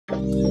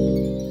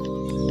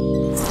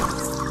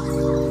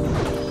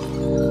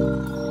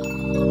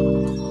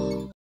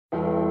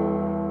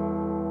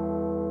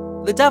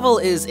The devil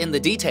is in the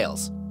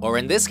details, or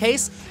in this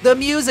case, the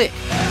music.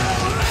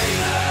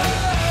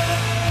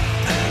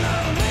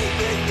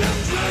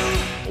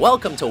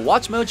 Welcome to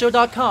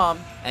WatchMojo.com,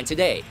 and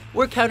today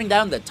we're counting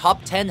down the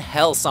top 10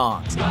 hell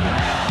songs.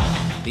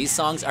 These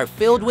songs are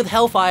filled with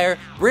hellfire,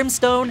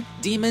 brimstone,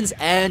 demons,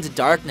 and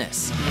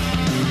darkness.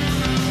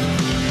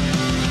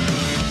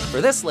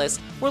 For this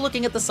list, we're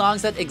looking at the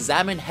songs that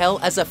examine hell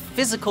as a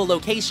physical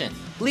location,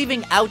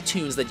 leaving out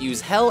tunes that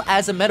use hell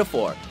as a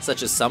metaphor,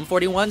 such as Sum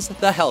 41's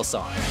The Hell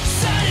Song.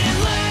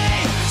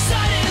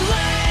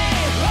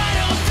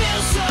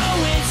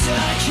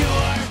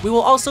 We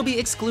will also be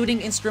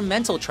excluding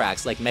instrumental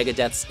tracks like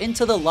Megadeth's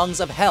Into the Lungs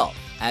of Hell,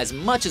 as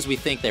much as we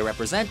think they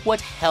represent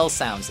what hell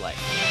sounds like.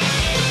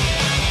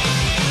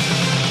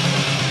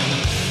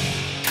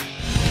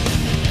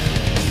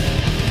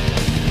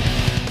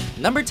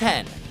 Number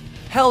 10.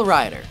 Hell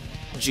Rider,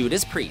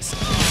 Judas Priest.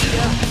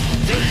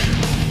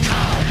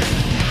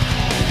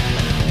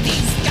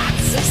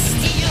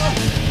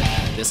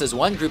 This is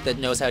one group that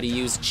knows how to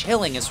use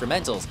chilling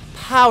instrumentals,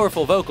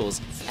 powerful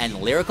vocals, and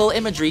lyrical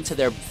imagery to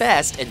their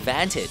best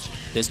advantage.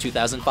 This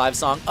 2005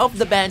 song of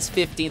the band's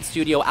 15th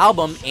studio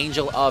album,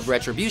 Angel of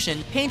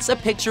Retribution, paints a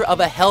picture of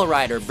a hell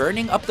rider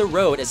burning up the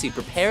road as he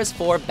prepares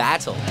for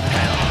battle.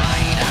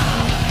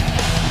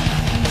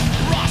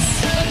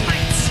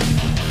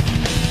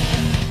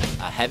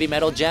 A heavy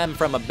metal gem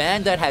from a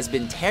band that has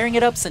been tearing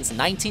it up since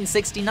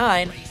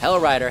 1969, Hell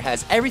Rider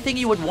has everything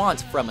you would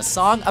want from a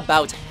song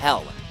about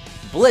hell.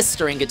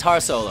 Blistering guitar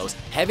solos,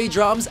 heavy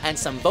drums, and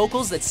some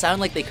vocals that sound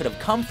like they could have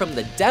come from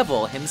the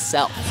devil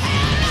himself.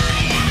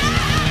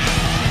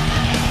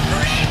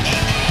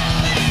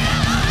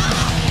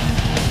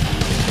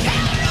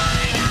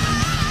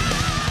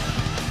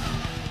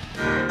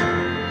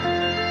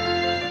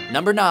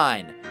 Number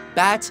 9.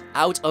 Bat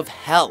Out of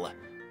Hell,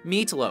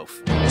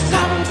 Meatloaf.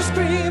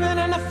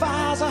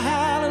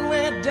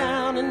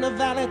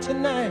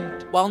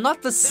 While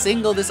not the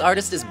single this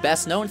artist is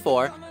best known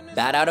for,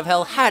 Bat Out of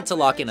Hell had to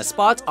lock in a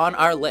spot on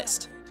our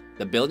list.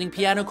 The building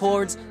piano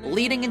chords,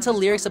 leading into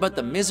lyrics about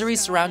the misery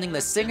surrounding the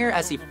singer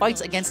as he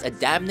fights against a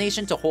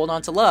damnation to hold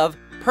on to love,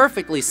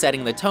 perfectly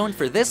setting the tone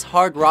for this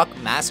hard rock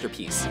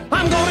masterpiece.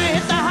 I'm gonna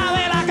hit the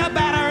highway like a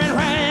battering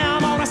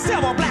ram on a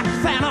silver black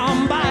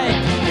phantom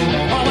bike.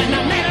 Oh, when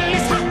the needle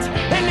is hot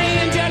and the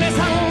engine is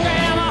hungry,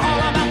 I'm all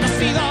about to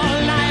see the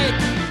light.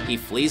 He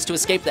flees to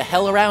escape the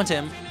hell around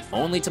him,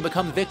 only to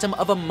become victim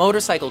of a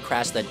motorcycle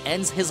crash that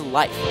ends his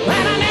life.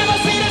 And I never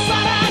see the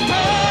sun I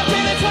took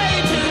till it's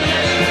way too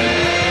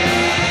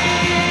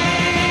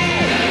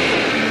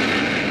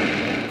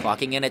late.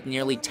 Clocking in at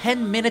nearly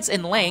 10 minutes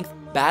in length,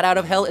 Bat Out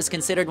of Hell is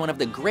considered one of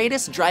the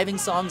greatest driving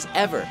songs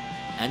ever,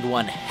 and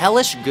one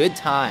hellish good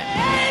time.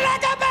 Hey,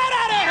 like a bat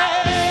out of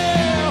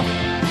hell.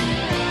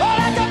 Oh,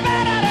 like a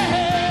bat out of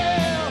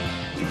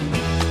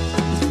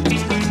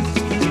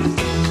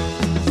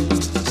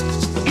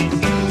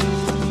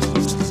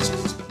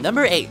hell.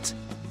 Number 8.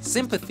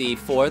 Sympathy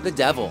for the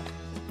Devil,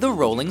 The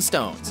Rolling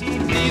Stones.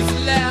 Please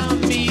allow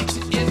me to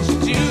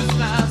introduce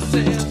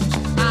myself.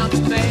 I'm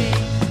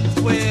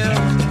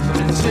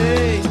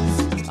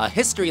A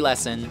history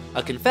lesson,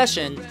 a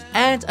confession,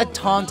 and a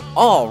taunt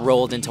all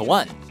rolled into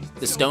one.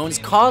 The Stones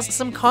caused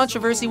some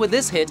controversy with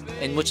this hit,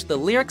 in which the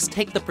lyrics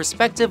take the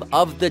perspective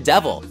of the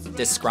devil,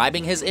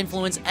 describing his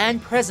influence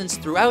and presence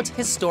throughout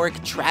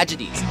historic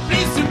tragedies.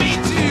 Pleased to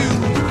meet you.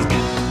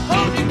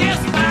 Hope you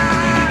guess my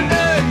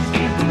name.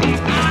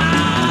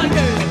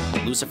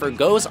 Lucifer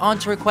goes on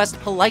to request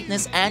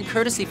politeness and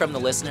courtesy from the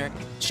listener,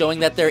 showing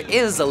that there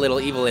is a little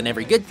evil in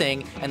every good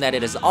thing, and that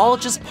it is all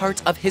just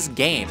part of his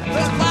game.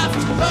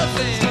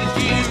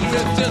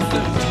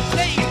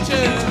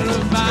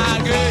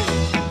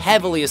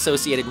 Heavily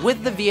associated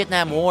with the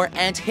Vietnam War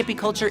and hippie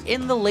culture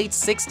in the late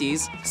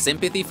 60s,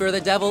 Sympathy for the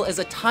Devil is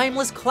a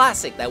timeless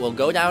classic that will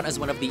go down as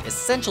one of the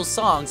essential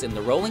songs in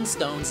the Rolling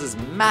Stones'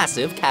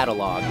 massive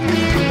catalog.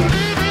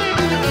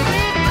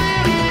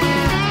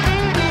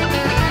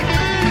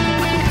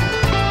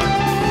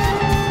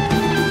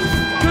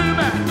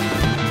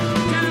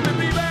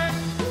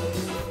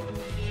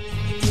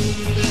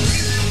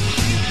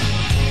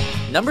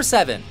 Number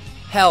 7.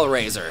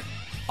 Hellraiser,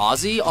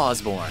 Ozzy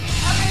Osbourne.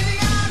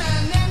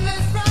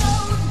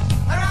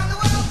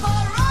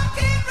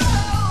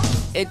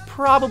 It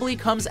probably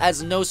comes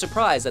as no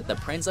surprise that the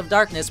Prince of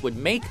Darkness would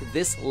make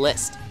this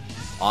list.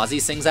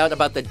 Ozzy sings out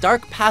about the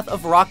dark path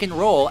of rock and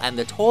roll and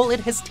the toll it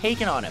has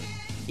taken on him,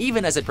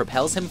 even as it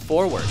propels him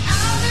forward.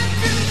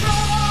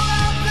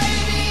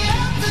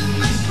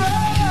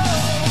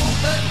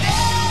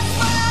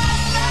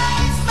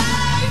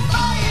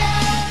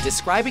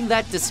 Describing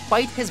that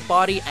despite his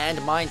body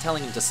and mind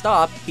telling him to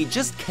stop, he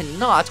just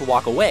cannot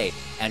walk away,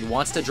 and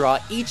wants to draw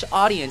each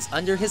audience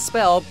under his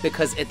spell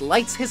because it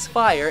lights his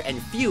fire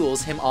and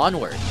fuels him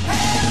onward.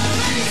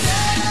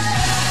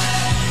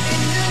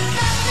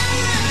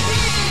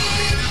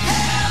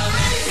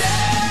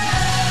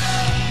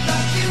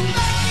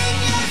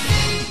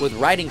 With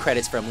writing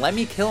credits from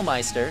Lemmy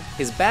Kilmister,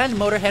 his band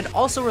Motorhead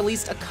also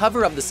released a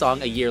cover of the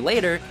song a year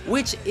later,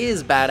 which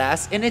is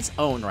badass in its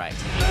own right.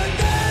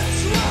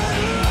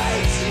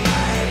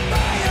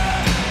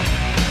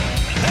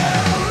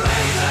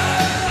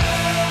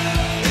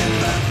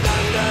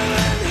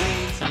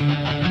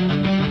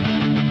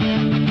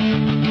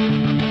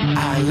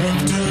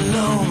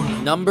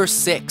 Number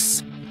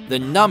 6. The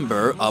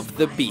Number of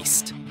the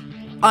Beast.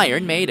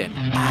 Iron Maiden.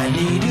 I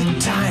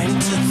needed time to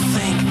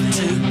think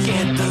to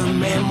get the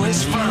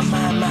memories from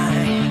my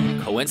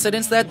mind.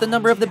 Coincidence that The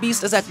Number of the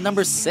Beast is at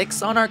number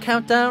 6 on our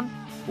countdown?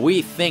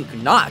 We think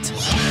not.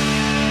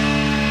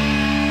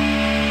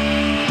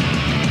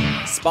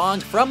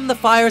 Spawned from the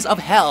fires of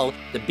hell,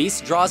 the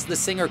beast draws the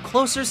singer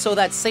closer so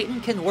that Satan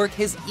can work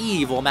his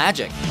evil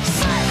magic.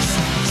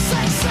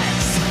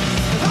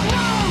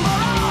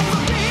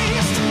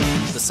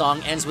 The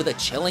song ends with a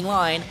chilling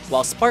line,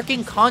 while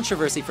sparking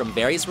controversy from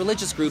various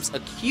religious groups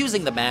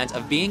accusing the band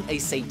of being a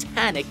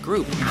satanic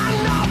group.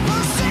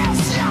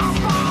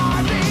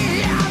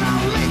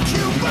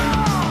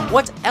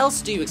 What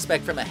else do you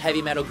expect from a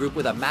heavy metal group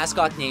with a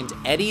mascot named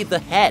Eddie the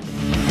Head?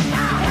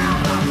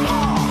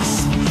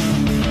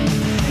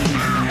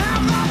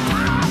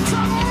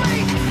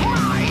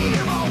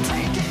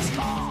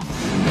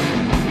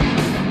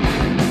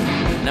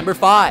 Number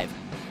 5.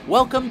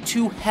 Welcome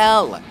to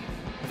Hell.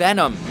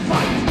 Venom.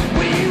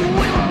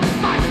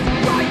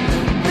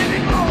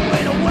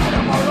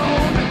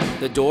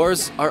 The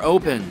doors are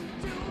open.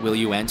 Will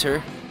you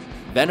enter?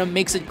 Venom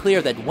makes it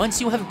clear that once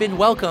you have been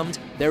welcomed,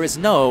 there is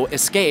no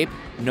escape,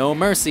 no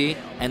mercy,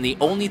 and the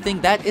only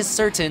thing that is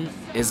certain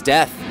is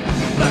death.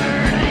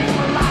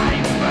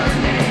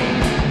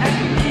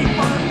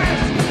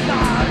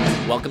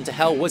 Welcome to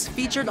Hell was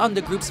featured on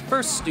the group's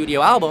first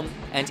studio album,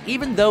 and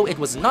even though it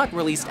was not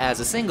released as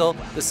a single,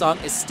 the song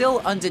is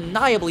still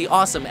undeniably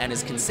awesome and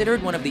is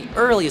considered one of the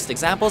earliest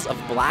examples of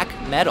black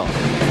metal.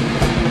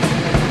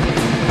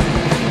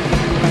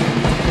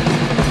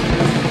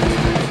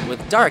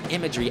 With dark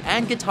imagery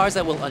and guitars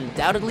that will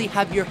undoubtedly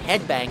have your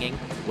head banging,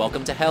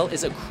 Welcome to Hell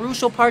is a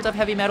crucial part of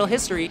heavy metal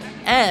history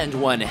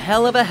and one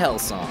hell of a hell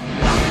song.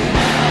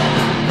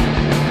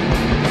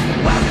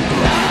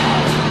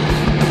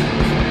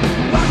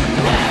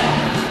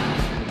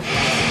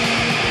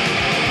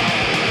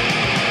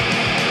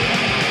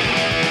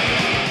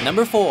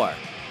 Number 4.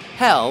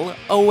 Hell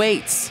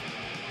Awaits.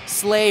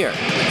 Slayer.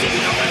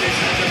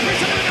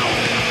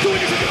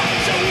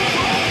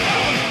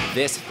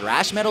 This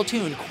thrash metal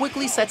tune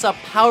quickly sets up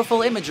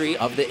powerful imagery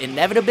of the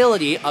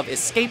inevitability of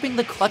escaping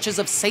the clutches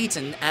of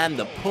Satan and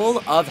the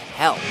pull of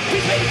hell.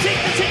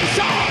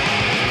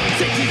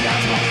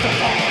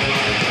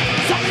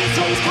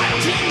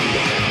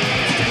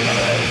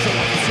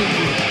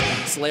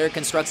 Slayer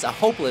constructs a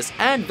hopeless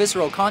and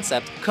visceral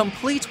concept,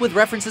 complete with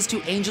references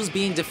to angels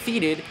being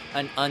defeated,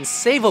 an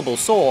unsavable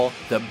soul,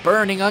 the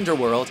burning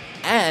underworld,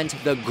 and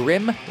the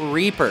Grim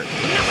Reaper.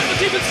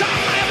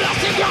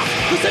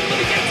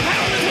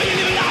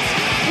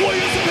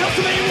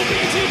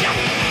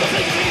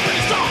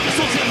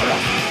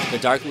 The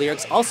dark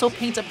lyrics also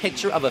paint a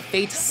picture of a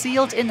fate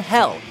sealed in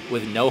hell,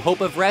 with no hope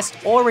of rest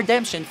or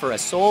redemption for a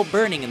soul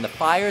burning in the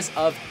fires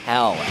of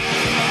hell.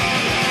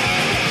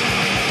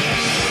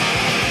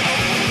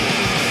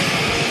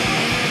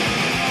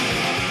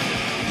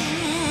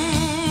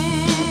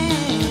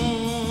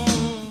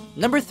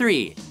 Number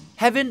 3.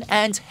 Heaven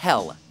and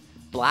Hell.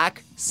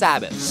 Black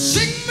Sabbath.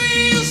 Sing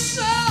me a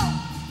song,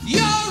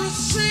 you're a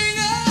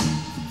singer.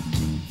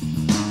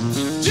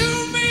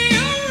 Do me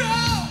a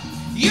wrong,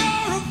 you're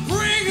a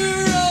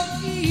bringer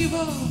of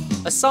evil.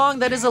 A song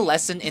that is a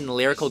lesson in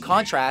lyrical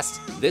contrast,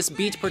 this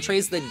beat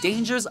portrays the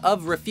dangers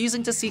of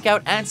refusing to seek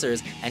out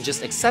answers and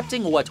just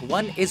accepting what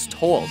one is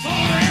told. For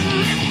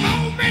every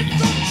moment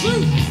of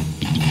truth,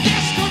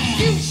 there's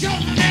confusion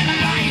and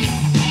light.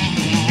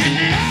 And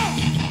love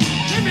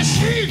can be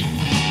seen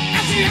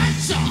as the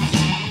answer.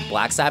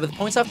 Black Sabbath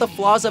points out the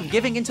flaws of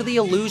giving into the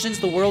illusions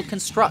the world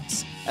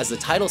constructs. As the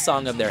title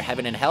song of their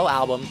Heaven and Hell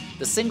album,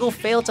 the single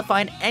failed to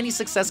find any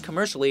success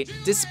commercially,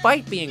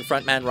 despite being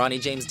frontman Ronnie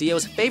James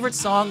Dio's favorite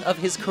song of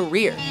his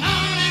career.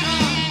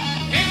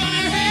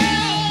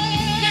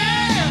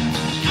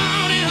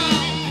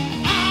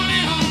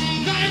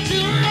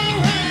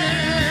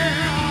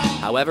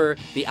 However,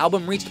 the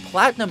album reached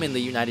platinum in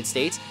the United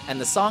States, and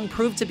the song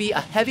proved to be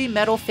a heavy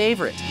metal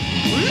favorite.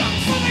 Look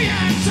for the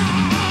answer.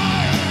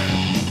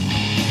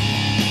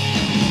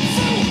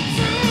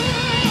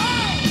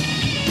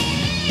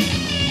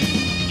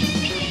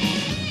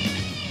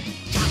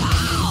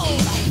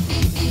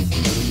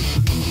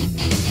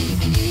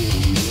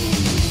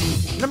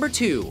 Number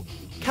 2.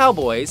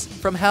 Cowboys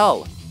from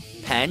Hell.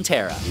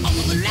 Pantera.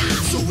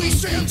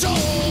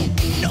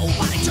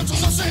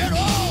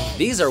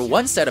 These are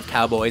one set of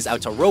cowboys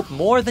out to rope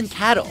more than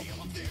cattle.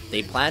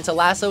 They plan to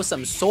lasso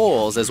some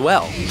souls as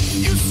well.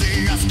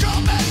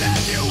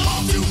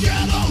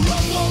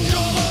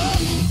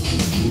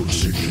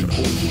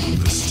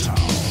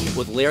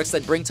 With lyrics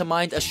that bring to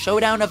mind a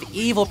showdown of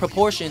evil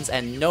proportions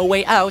and no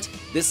way out,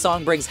 this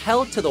song brings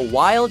hell to the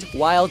wild,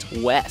 wild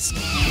west.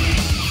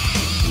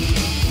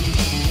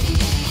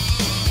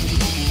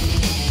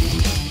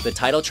 The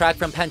title track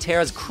from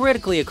Pantera's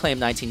critically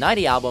acclaimed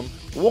 1990 album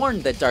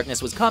warned that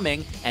darkness was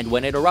coming, and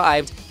when it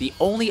arrived, the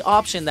only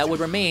option that would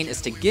remain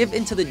is to give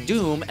into the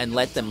doom and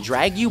let them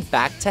drag you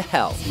back to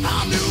hell.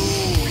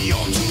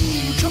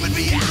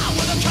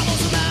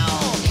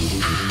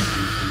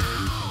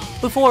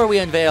 Before we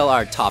unveil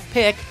our top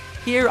pick,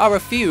 here are a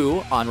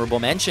few honorable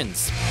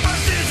mentions.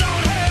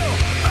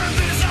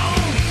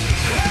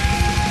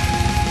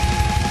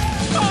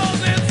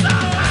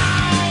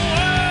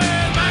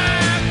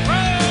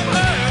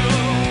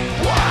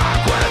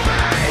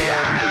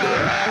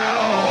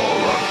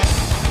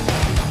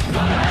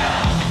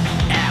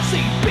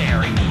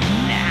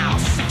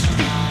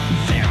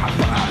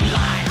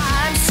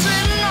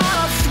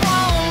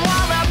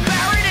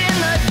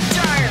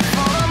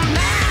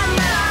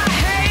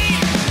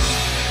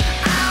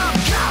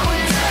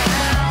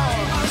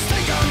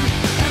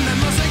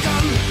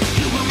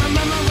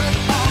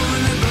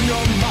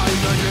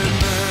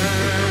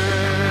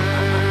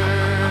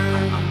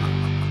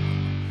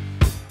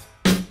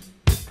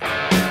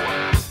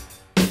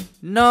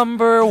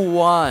 Number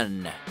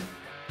 1.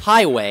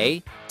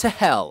 Highway to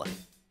Hell,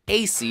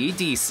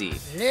 AC/DC.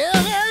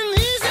 Living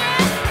easy,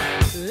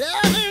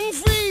 living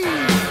free.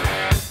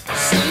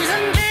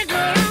 Season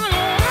ticket on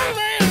a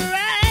one-way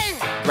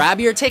ride. Grab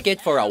your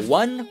ticket for a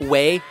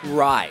one-way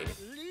ride.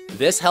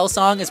 This Hell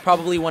song is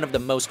probably one of the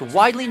most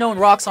widely known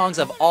rock songs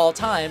of all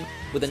time,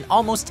 with an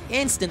almost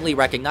instantly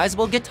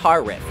recognizable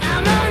guitar riff. I'm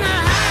on the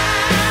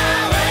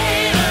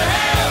highway to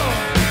hell.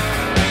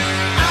 On the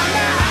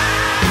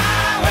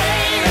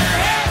highway to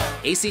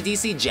hell.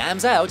 AC/DC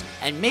jams out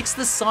and makes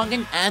this song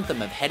an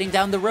anthem of heading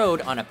down the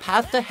road on a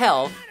path to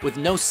hell with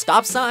no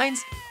stop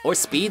signs or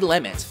speed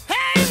limit.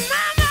 Hey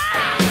mama,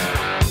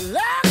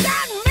 look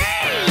at me.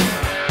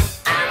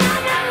 I'm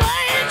on my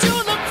way to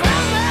the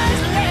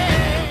promised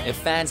land. If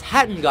fans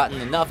hadn't gotten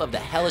enough of the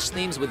hellish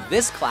themes with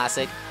this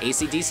classic,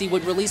 AC/DC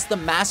would release the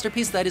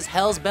masterpiece that is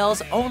Hell's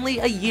Bells only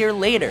a year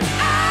later. I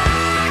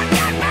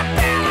got my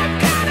bill, I'm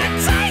gonna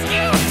take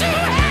you to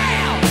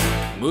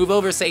hell. Move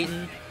over,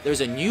 Satan. There's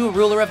a new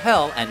ruler of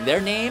hell, and their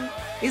name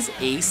is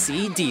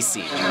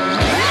AC/DC.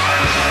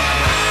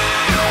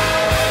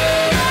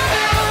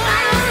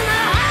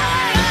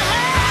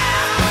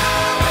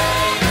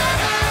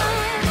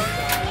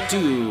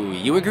 Do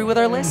you agree with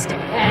our list?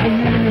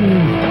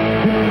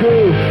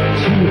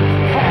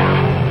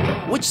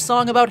 Which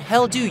song about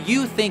hell do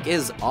you think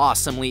is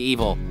awesomely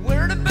evil?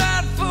 Where the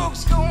bad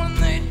folks go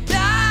when they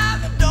die?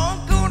 They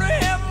don't go to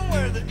heaven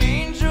where the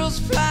angels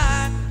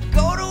fly.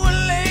 Go to a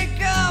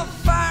lake of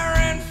fire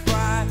and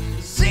fry.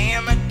 See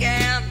him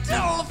again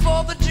till the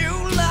 4th of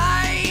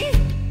July.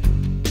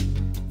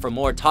 For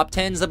more top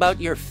 10s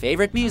about your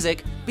favorite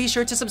music, be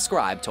sure to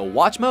subscribe to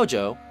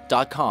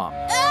WatchMojo.com.